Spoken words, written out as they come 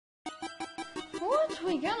What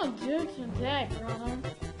we gonna do today, brother?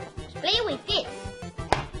 Let's play with this.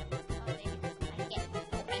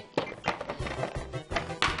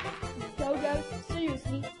 Go,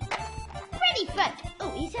 seriously. Pretty fun. Oh,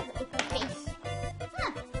 he's have a good face.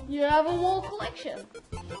 Huh. You have a whole collection.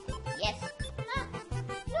 Yes. Huh.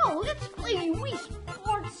 No, let's play Wii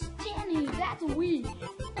Sports Tennis. That's Wii.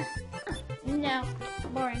 No,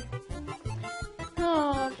 boring.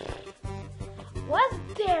 Oh, was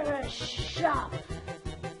there a shop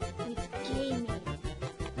with gaming?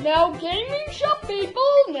 No gaming shop,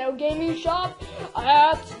 people. No gaming shop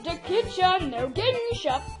at the kitchen. No gaming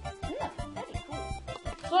shop. That'd be cool.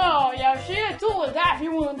 So, Yoshi, I told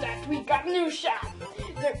everyone that we got new shop.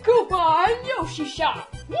 The Koopa and Yoshi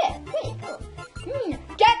shop. Yeah, pretty cool.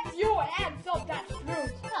 Get your hands off that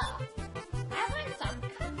fruit. Oh, I want some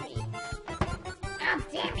coffee. Oh,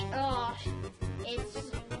 damn it. Oh,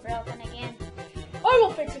 it's broken again. I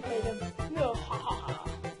will fix it later. No, ha ha ha.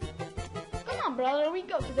 Come on, brother, we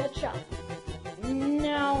go to that shop.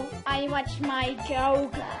 No, I watch my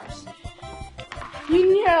go-go's.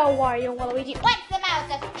 You know, Wario Waluigi. What's the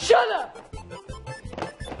mouse? Shut up!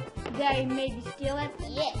 They maybe steal it?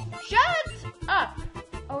 Yes. Shut up!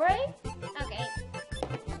 Alright? Okay.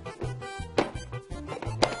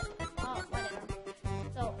 Oh, whatever.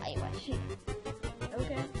 So, I watch it.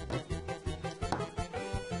 Okay.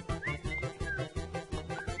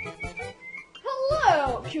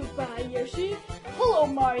 Hello, Koopa Yoshi. Hello,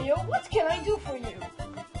 Mario. What can I do for you?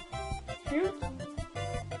 Fruit?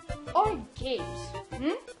 Or games?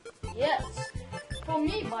 Yes. For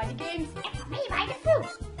me, buy the games. And for me, buy the fruit.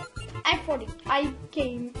 I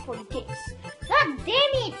came for the games. Oh,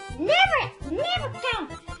 damn it. Never come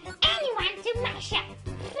anyone to my shop.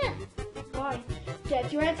 Bye.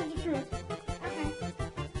 Get your hands on the fruit. Okay.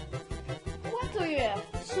 What do you have?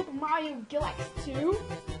 Super Mario Galaxy 2?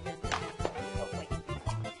 Oh,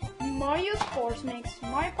 wait. Mario Sports Mix,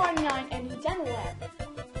 Mario Party 9, and Nintendo Land.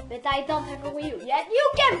 But I don't have a Wii U yet.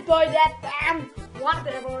 You can buy that, damn!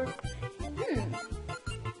 Whatever.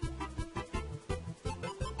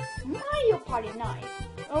 Mario Party 9.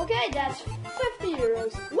 Okay, that's 50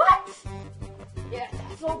 euros. What? Yeah,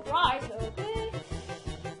 that's all right, okay.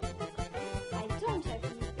 I don't have to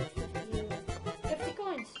use 50 euros. 50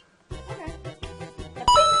 coins. Okay. Thank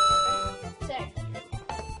you.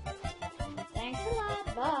 Thanks a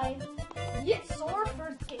lot, bye. Yes, our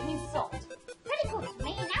first gaming salt. Pretty cool.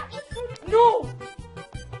 May you now eat fruit? No!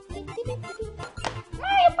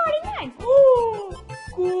 Mario Party 9. Oh,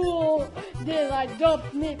 cool. Then I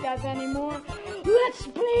don't need that anymore. Let's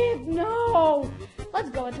play it now. Let's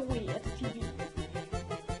go at the Wii at the TV.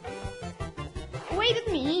 Wait at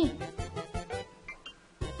me.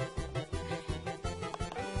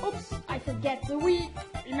 Oops, I forget the Wii.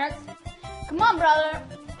 Remote. Come on, brother.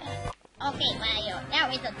 Okay, Mario. Now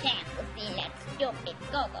is the chance to see that stupid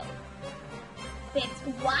go-go. But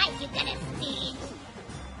why you gonna steal it?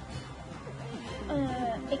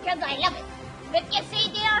 Because I love it. But you say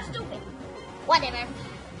they are stupid. Whatever.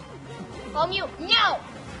 Home you. No!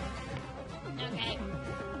 Okay.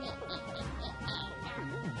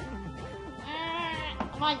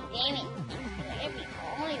 Come on, damn it. There is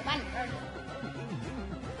only one person.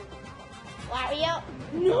 Wario?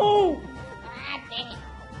 No! Ah, damn it.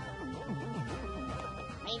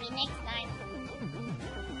 Maybe next time.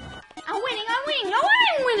 I'm winning!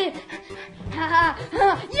 Ha ha!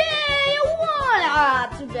 Yay! I won!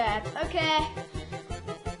 Ah, too bad. Okay.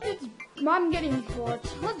 I'm getting bored.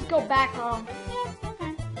 Let's go back home. Yeah,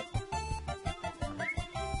 okay.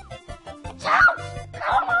 Don't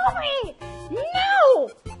come over here! No!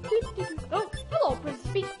 Oh, hello,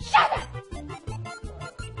 Princess Peach. Shut up!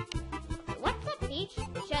 What's up, Peach?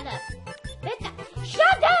 Shut up.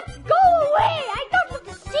 Shut up! Go away! I don't want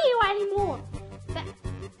to see you anymore.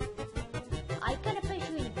 I gotta push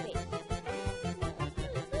you in the face.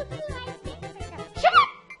 Shut up!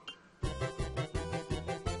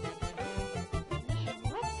 Man,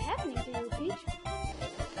 what's happening to you, Peach?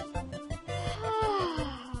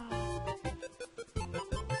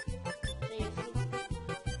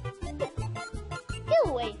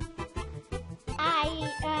 Wait. I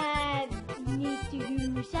need to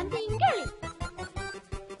do something girly.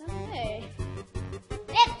 Hey.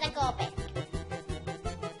 Let's go back.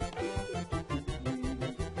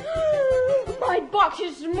 My box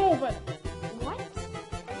is moving. What?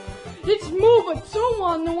 It's moving.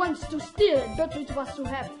 Someone wants to steal it, but it was too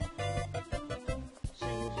heavy.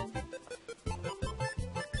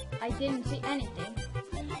 I didn't see anything.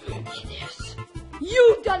 Yes.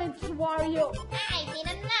 You done it, Wario. I did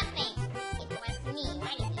nothing. It was me,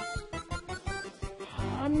 Waluigi.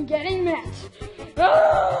 I'm getting mad.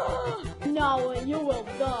 Ah! No, now you will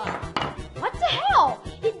die. What the hell?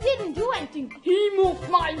 He didn't do anything. He moved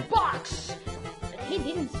my box. But he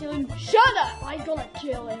didn't steal him. Shut up! I'm gonna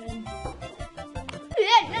kill him.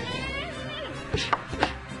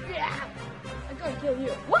 I'm gonna kill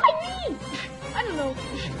you. Why me? I don't know.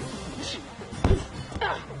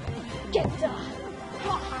 Get the. Ha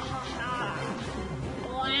ha ha ha.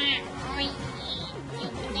 You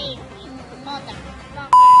lazy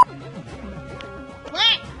motherfucker.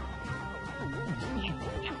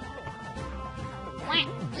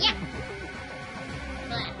 Yeah.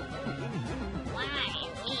 Why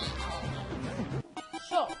me?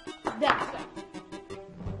 So, that's that.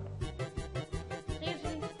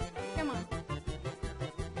 Seriously? Come on.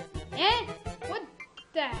 Eh? What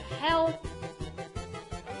the hell?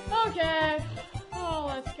 Okay. Oh,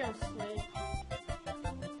 let's go sleep.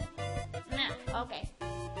 No, okay.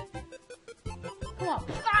 Come on.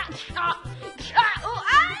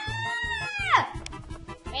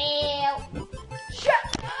 Fail. Shut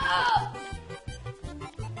up!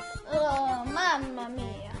 Oh, mamma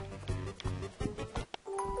mia.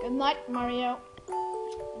 Good night, Mario.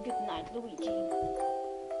 Good night, Luigi.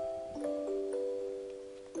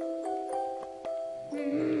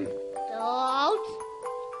 Don't.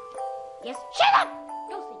 Yes, shut up!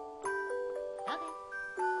 Go sleep. Okay.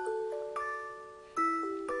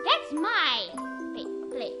 That's my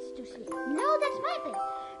place to sleep. No, that's my place.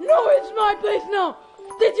 No, it's my place now.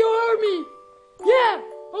 Did you hear me? Yeah,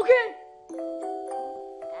 okay.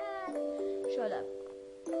 Shut up.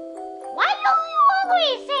 Why do you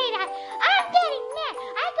always say that? I'm getting mad.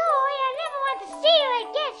 I go away. I never want to see you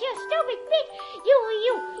again. You stupid bitch.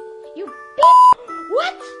 You bitch.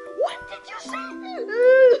 What? What did you say?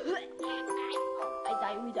 I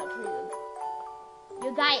die without reason. You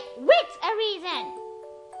die with a reason.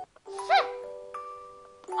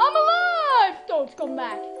 I'm alive! Don't come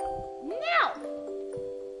back. No.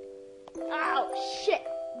 Oh, shit.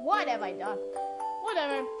 What have I done?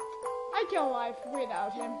 Whatever. I can live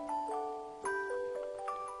without him.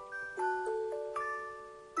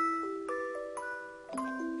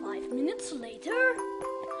 Minutes later?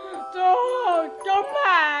 Don't come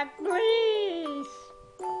back, please.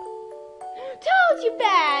 Told you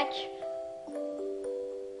back.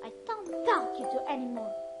 I don't talk you to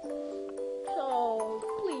anymore. So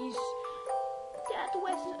please, that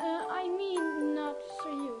was I mean not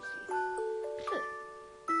seriously.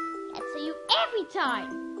 That's you every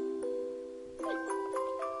time.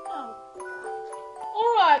 Oh.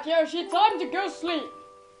 All right, Yoshi, time to go sleep.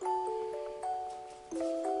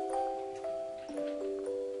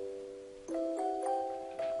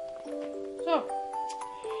 So,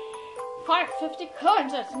 550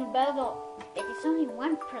 coins in the battle. It is only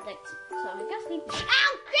one product, so I go sleep. Oh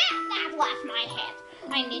crap! That was my head.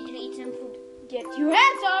 I need to eat some food. Get your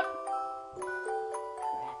hands up!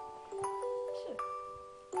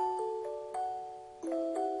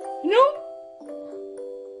 No?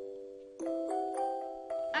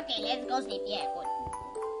 Okay, let's go sleep. Yeah, good.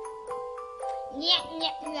 Yeah.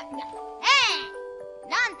 Hey!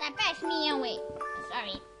 Don't push me away.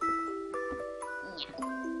 Sorry.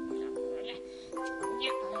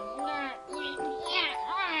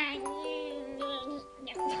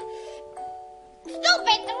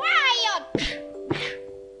 Stupid riot!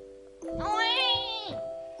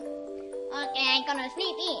 Okay, I'm gonna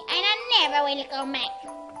sleep and I never will come back.